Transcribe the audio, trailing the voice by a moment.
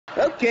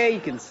Okay, you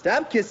can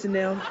stop kissing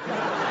now.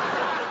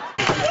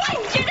 I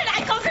did it!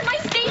 I conquered my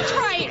stage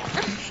fright!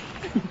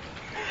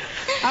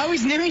 I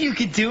always knew you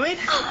could do it.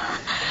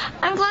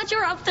 I'm glad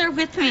you're up there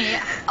with me.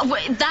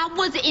 That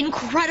was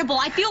incredible.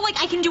 I feel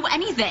like I can do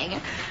anything.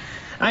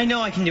 I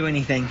know I can do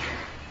anything,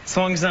 as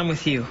long as I'm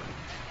with you.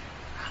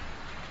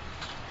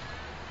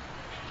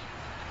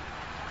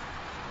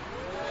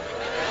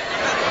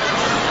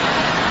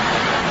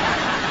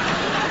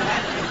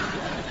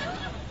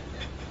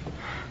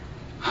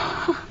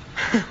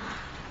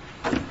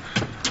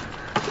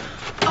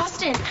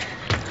 Austin,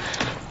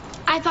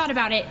 I thought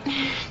about it.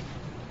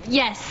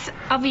 Yes,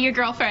 I'll be your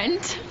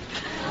girlfriend.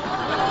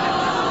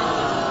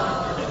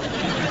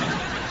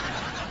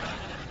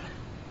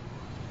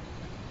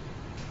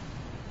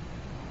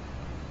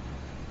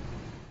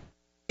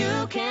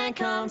 You can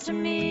come to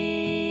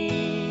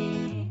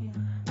me.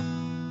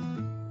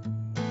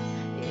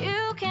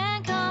 You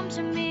can come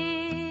to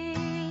me.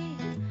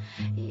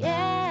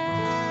 Yeah.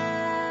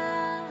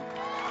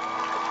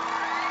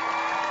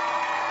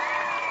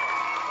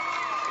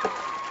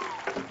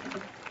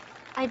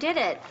 I did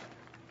it.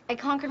 I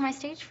conquered my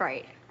stage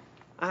fright.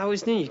 I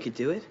always knew you could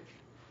do it.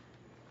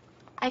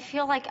 I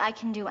feel like I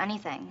can do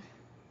anything.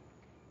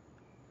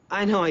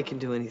 I know I can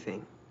do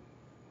anything,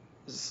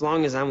 as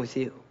long as I'm with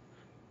you.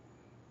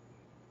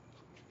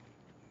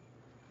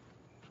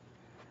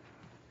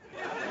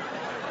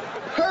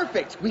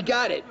 Perfect, we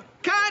got it.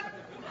 Cut!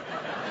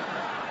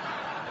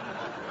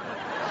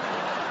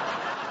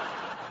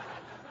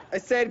 I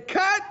said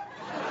cut!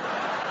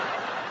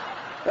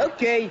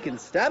 Okay, you can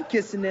stop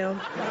kissing now.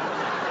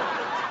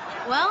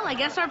 Well, I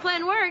guess our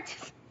plan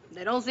worked.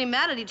 They don't seem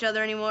mad at each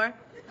other anymore.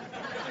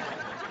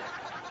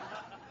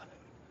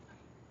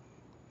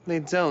 They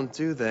don't,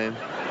 do they?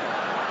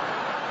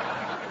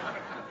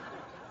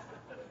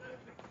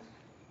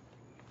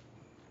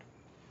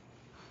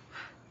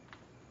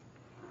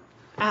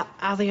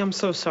 Allie, I'm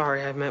so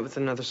sorry I met with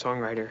another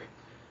songwriter.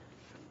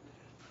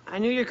 I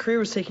knew your career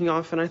was taking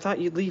off, and I thought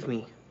you'd leave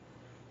me.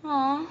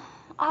 Aw,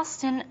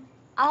 Austin,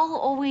 I'll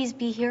always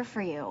be here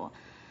for you.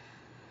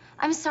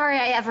 I'm sorry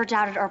I ever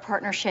doubted our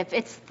partnership.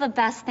 It's the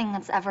best thing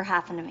that's ever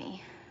happened to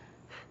me.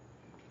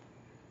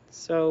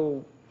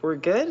 So, we're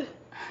good?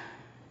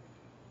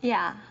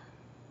 Yeah.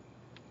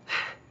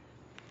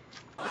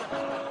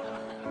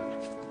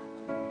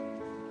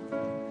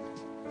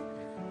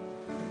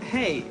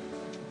 Hey,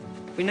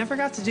 we never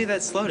got to do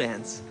that slow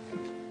dance.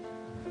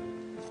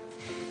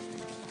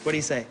 What do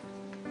you say?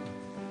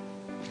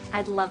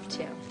 I'd love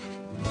to.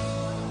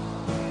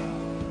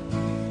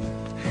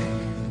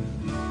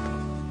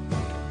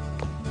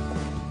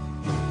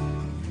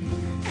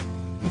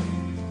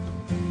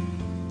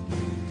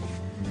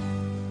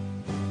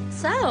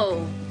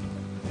 So,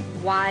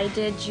 why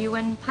did you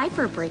and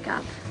Piper break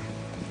up?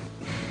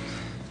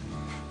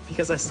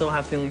 Because I still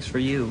have feelings for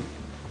you.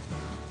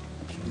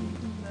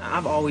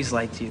 I've always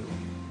liked you.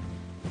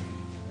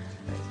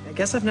 I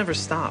guess I've never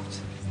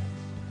stopped.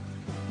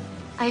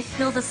 I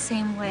feel the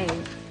same way.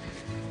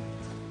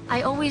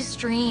 I always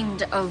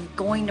dreamed of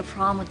going to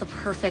prom with the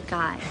perfect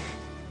guy.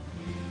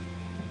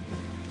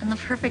 And the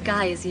perfect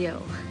guy is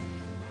you.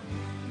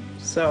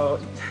 So,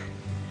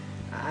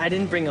 I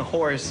didn't bring a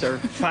horse or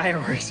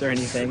fireworks or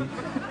anything.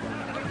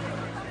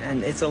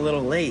 And it's a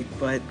little late,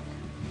 but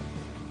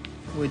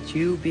would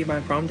you be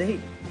my prom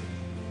date?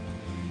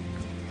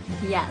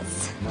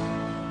 Yes.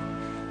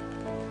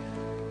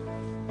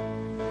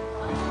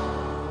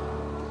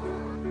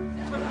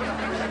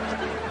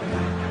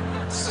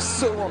 This is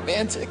so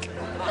romantic.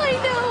 I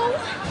know.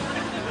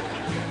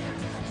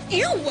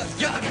 Ew!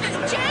 Yuck!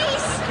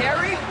 Jace!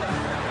 Carrie?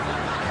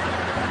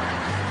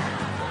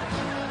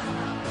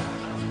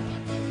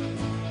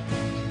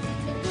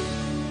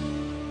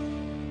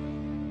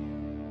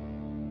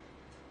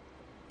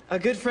 A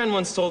good friend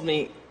once told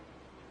me,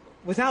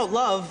 without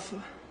love,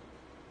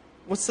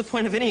 what's the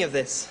point of any of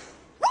this?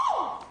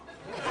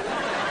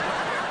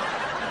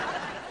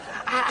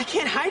 I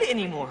can't hide it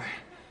anymore.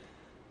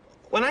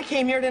 When I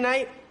came here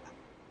tonight,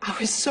 I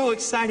was so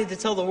excited to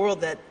tell the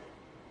world that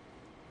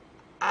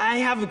I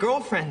have a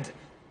girlfriend.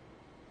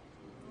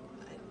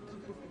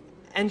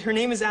 And her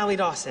name is Allie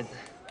Dawson.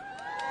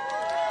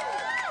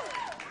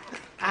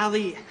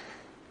 Allie,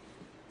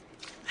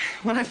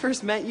 when I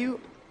first met you,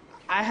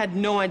 I had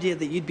no idea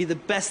that you'd be the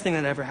best thing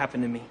that ever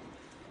happened to me.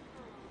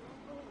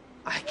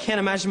 I can't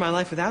imagine my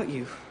life without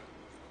you.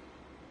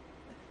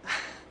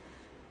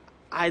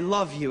 I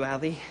love you,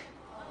 Allie.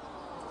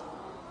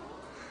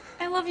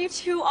 I love you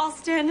too,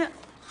 Austin.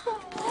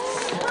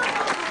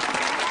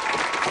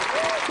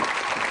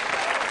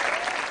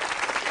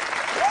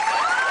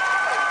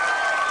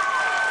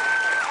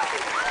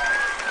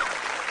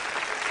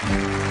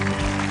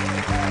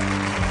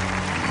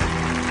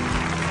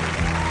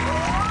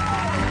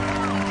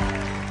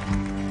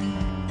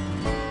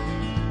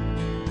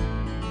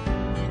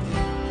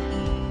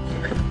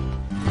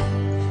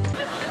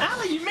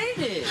 Allie, you made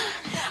it!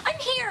 I'm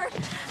here,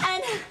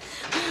 and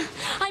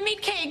I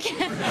made cake.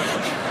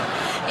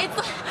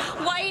 It's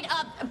white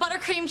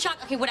buttercream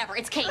chocolate. Okay, whatever.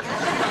 It's cake.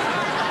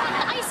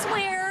 I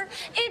swear,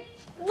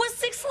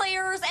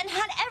 flowers and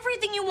had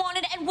everything you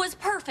wanted and was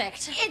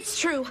perfect. It's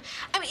true.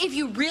 I mean, if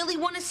you really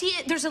want to see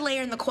it, there's a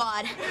layer in the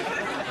quad.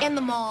 In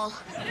the mall.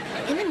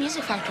 In the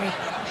music factory.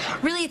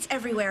 Really, it's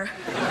everywhere.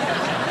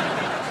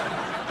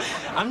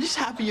 I'm just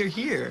happy you're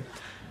here.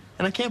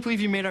 And I can't believe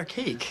you made our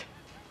cake.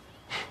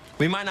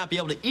 We might not be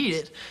able to eat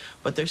it,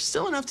 but there's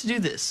still enough to do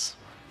this.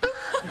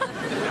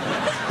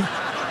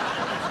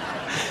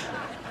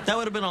 That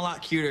would have been a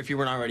lot cuter if you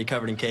weren't already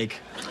covered in cake.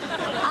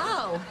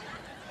 Oh,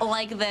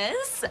 like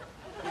this?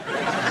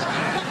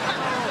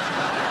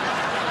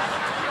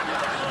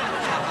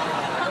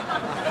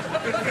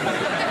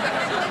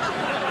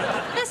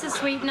 This is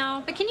sweet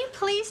now, but can you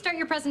please start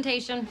your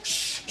presentation?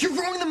 Shh, you're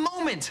ruining the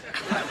moment.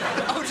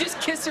 Oh, just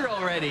kiss her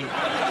already.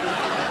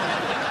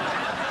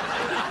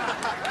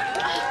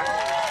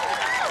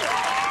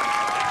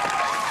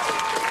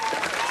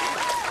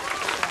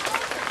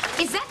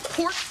 Is that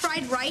pork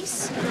fried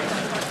rice?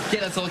 Yeah,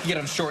 that's all you can get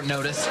on short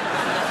notice.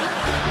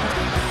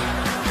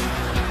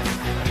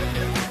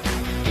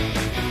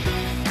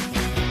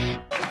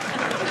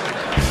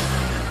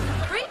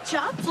 Great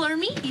job,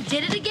 Flurmy. You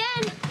did it again.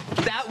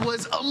 That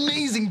was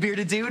amazing,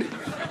 bearded dude.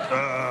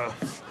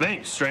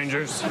 Thanks,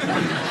 strangers.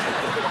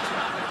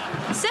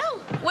 So,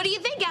 what do you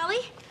think,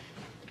 Allie?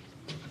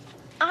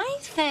 I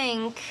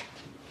think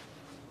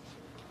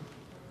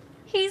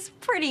he's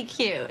pretty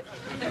cute.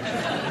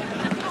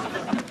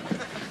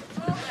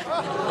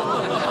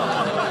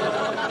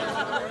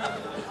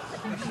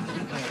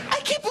 I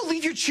can't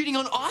believe you're cheating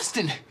on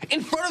Austin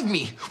in front of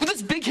me with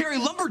this big hairy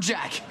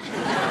lumberjack.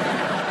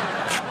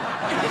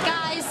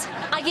 Guys,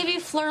 I give you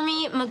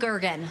Flurmy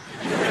McGurgan.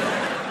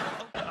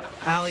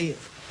 Allie,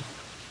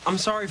 I'm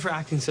sorry for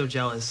acting so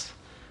jealous.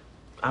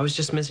 I was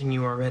just missing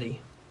you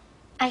already.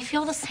 I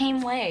feel the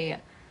same way.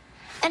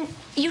 And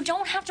you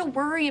don't have to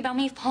worry about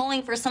me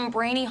falling for some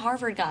brainy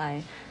Harvard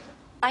guy.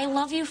 I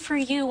love you for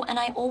you, and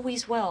I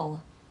always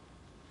will.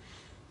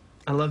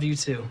 I love you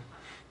too.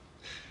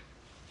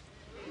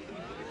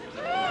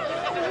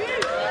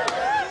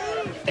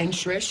 And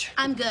Trish?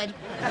 I'm good.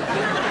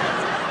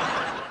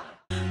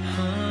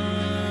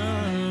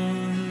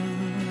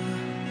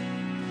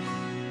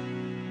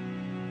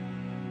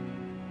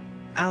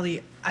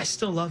 Allie, I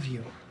still love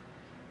you.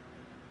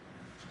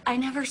 I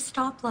never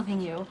stop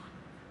loving you.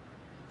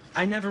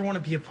 I never want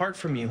to be apart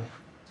from you.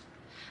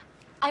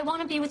 I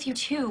want to be with you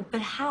too,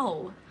 but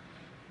how?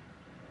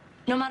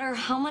 No matter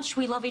how much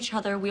we love each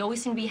other, we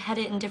always seem to be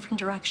headed in different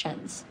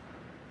directions.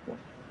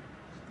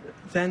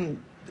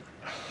 Then,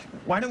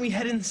 why don't we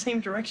head in the same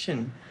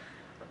direction?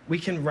 We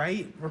can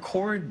write,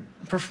 record,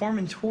 perform,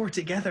 and tour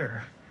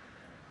together.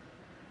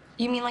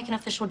 You mean like an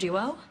official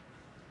duo?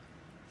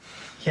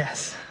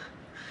 Yes.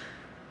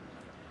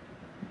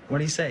 What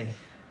do you say?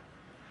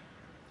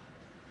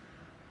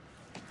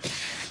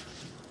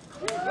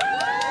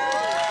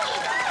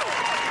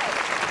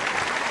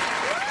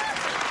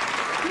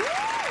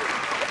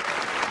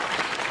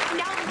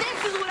 Now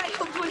this is what I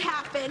hoped would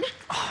happen.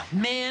 Oh,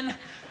 man,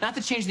 not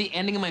to change the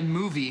ending of my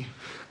movie,